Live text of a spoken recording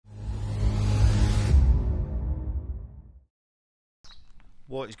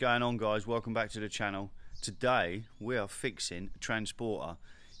What is going on, guys? Welcome back to the channel. Today we are fixing a transporter.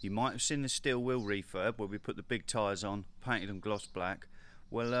 You might have seen the steel wheel refurb where we put the big tyres on, painted them gloss black.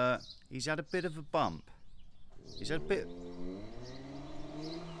 Well, he's had a bit of a bump. He's had a bit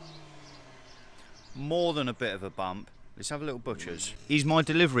more than a bit of a bump. Let's have a little butcher's. He's my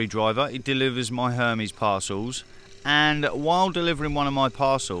delivery driver. He delivers my Hermes parcels, and while delivering one of my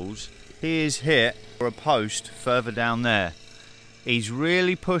parcels, he is hit for a post further down there. He's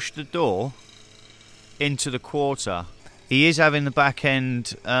really pushed the door into the quarter. He is having the back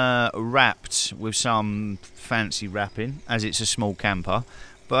end wrapped with some fancy wrapping, as it's a small camper,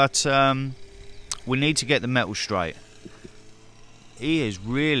 but we need to get the metal straight. He has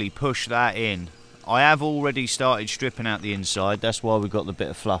really pushed that in. I have already started stripping out the inside, that's why we've got the bit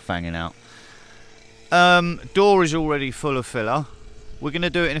of fluff hanging out. Door is already full of filler. We're going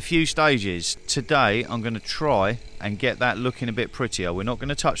to do it in a few stages. Today I'm going to try and get that looking a bit prettier. We're not going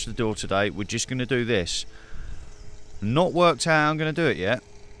to touch the door today, we're just going to do this. Not worked out how I'm going to do it yet.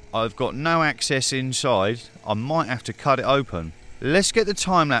 I've got no access inside. I might have to cut it open. Let's get the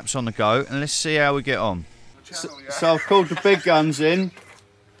time lapse on the go and let's see how we get on. So I've called the big guns in.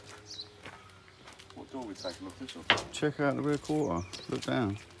 What door are we taking off this one? Check out the rear quarter. Look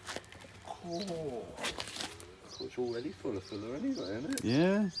down. Oh. It's already full of filler anyway, isn't it?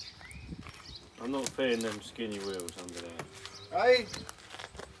 Yeah. I'm not feeling them skinny wheels under there. Hey!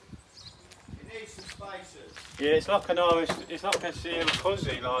 It needs some spacers. Yeah, it's like an RS, it's like a CM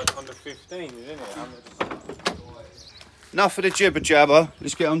Cosy, like under 15, isn't it? Enough of the jibber jabber.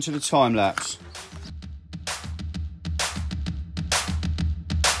 Let's get on to the time lapse.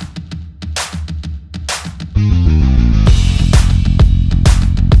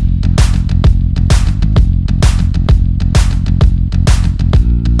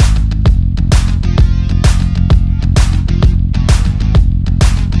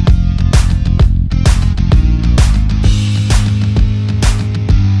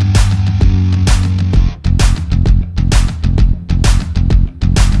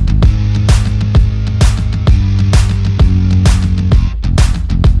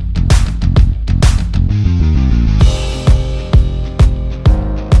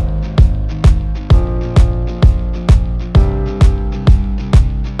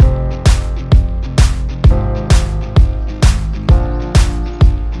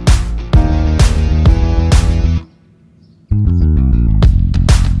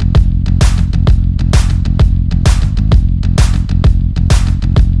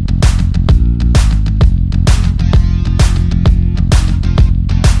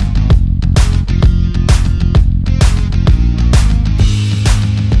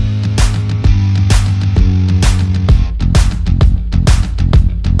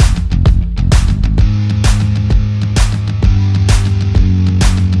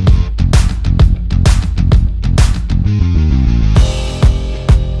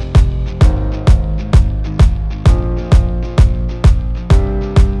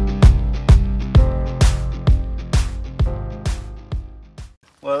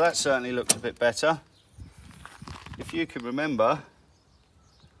 Well, that certainly looks a bit better. If you can remember,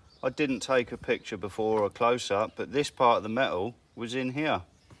 I didn't take a picture before or a close-up, but this part of the metal was in here.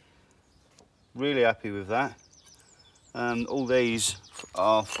 Really happy with that. All these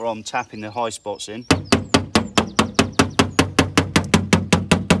are from tapping the high spots in.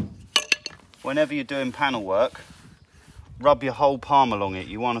 Whenever you're doing panel work, rub your whole palm along it.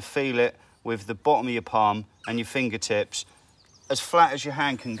 You want to feel it with the bottom of your palm and your fingertips as flat as your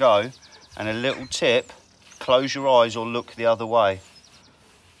hand can go, and a little tip, close your eyes or look the other way.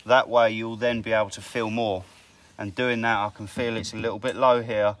 That way you'll then be able to feel more. And doing that, I can feel it's a little bit low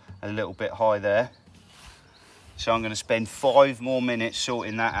here, a little bit high there. So I'm going to spend 5 more minutes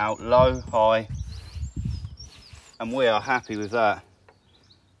sorting that out, low, high, and we are happy with that.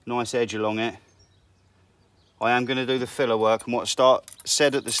 Nice edge along it. I am going to do the filler work, and what I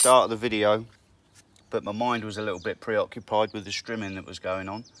said at the start of the video, but my mind was a little bit preoccupied with the strimming that was going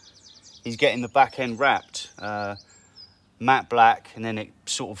on. He's getting the back end wrapped, matte black, and then it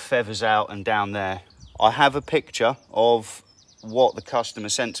sort of feathers out and down there. I have a picture of what the customer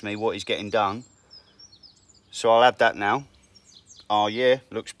sent to me, what he's getting done. So I'll add that now. Oh yeah,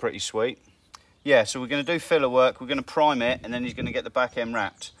 looks pretty sweet. Yeah, so we're gonna do filler work, we're gonna prime it, and then he's gonna get the back end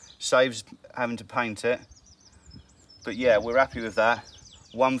wrapped. Saves having to paint it. But yeah, we're happy with that.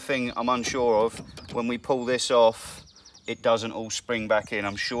 One thing I'm unsure of, when we pull this off, it doesn't all spring back in.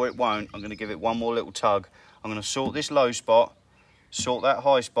 I'm sure it won't. I'm going to give it one more little tug. I'm going to sort this low spot, sort that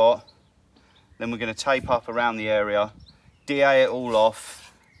high spot, then we're going to tape up around the area, DA it all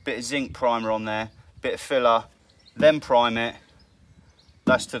off, bit of zinc primer on there, bit of filler, then prime it,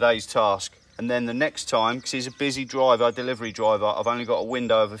 that's today's task. And then the next time, because he's a busy driver, delivery driver, I've only got a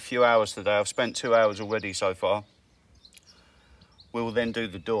window of a few hours today. I've spent 2 hours already so far. We will then do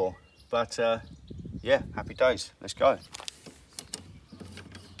the door. But yeah, happy days. Let's go.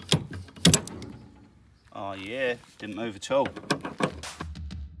 Oh yeah, didn't move at all.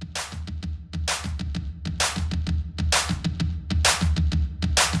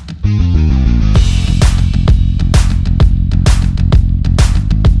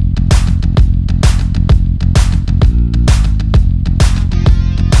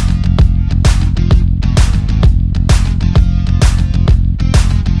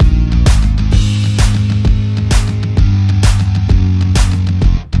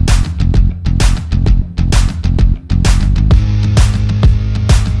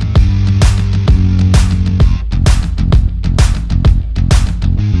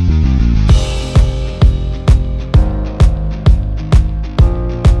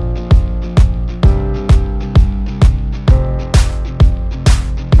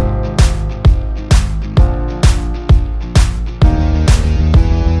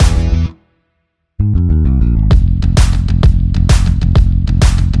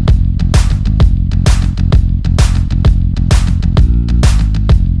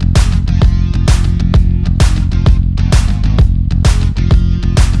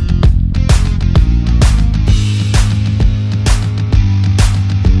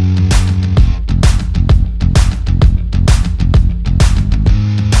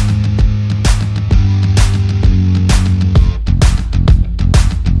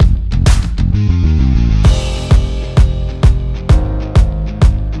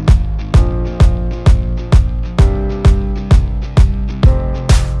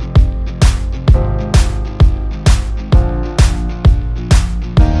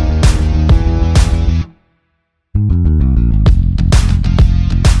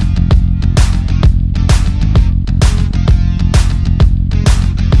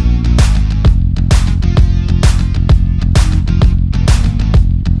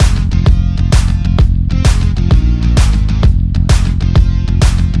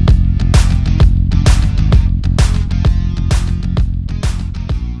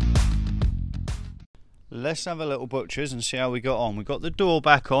 Let's have a little butchers and see how we got on. We got the door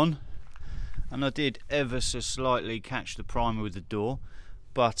back on, and I did ever so slightly catch the primer with the door,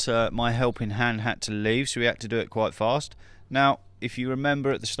 but my helping hand had to leave, so we had to do it quite fast. Now, if you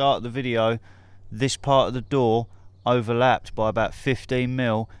remember at the start of the video, this part of the door overlapped by about 15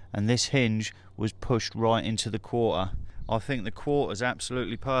 mil, and this hinge was pushed right into the quarter. I think the quarter's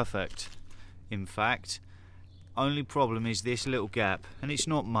absolutely perfect. In fact, only problem is this little gap, and it's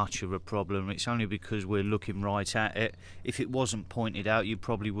not much of a problem. It's only because we're looking right at it. If it wasn't pointed out, you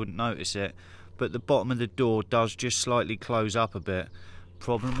probably wouldn't notice it, but the bottom of the door does just slightly close up a bit.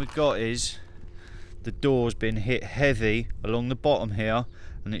 Problem we've got is the door's been hit heavy along the bottom here,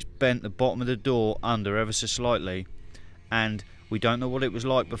 and it's bent the bottom of the door under ever so slightly, and we don't know what it was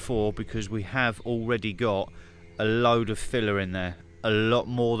like before because we have already got a load of filler in there, a lot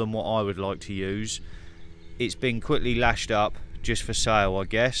more than what I would like to use. It's been quickly lashed up just for sale, I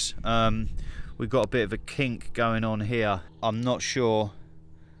guess. We've got a bit of a kink going on here. I'm not sure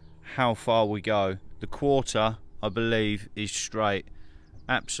how far we go. The quarter, I believe, is straight.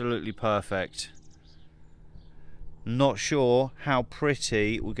 Absolutely perfect. Not sure how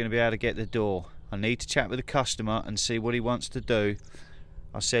pretty we're going to be able to get the door. I need to chat with the customer and see what he wants to do.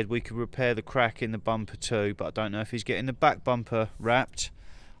 I said we could repair the crack in the bumper too, but I don't know if he's getting the back bumper wrapped.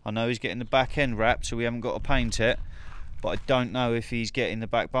 I know he's getting the back end wrapped, so we haven't got to paint it, but I don't know if he's getting the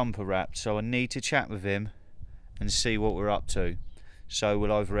back bumper wrapped, so I need to chat with him and see what we're up to. So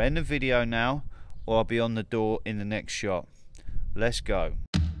we'll either end the video now, or I'll be on the door in the next shot. Let's go.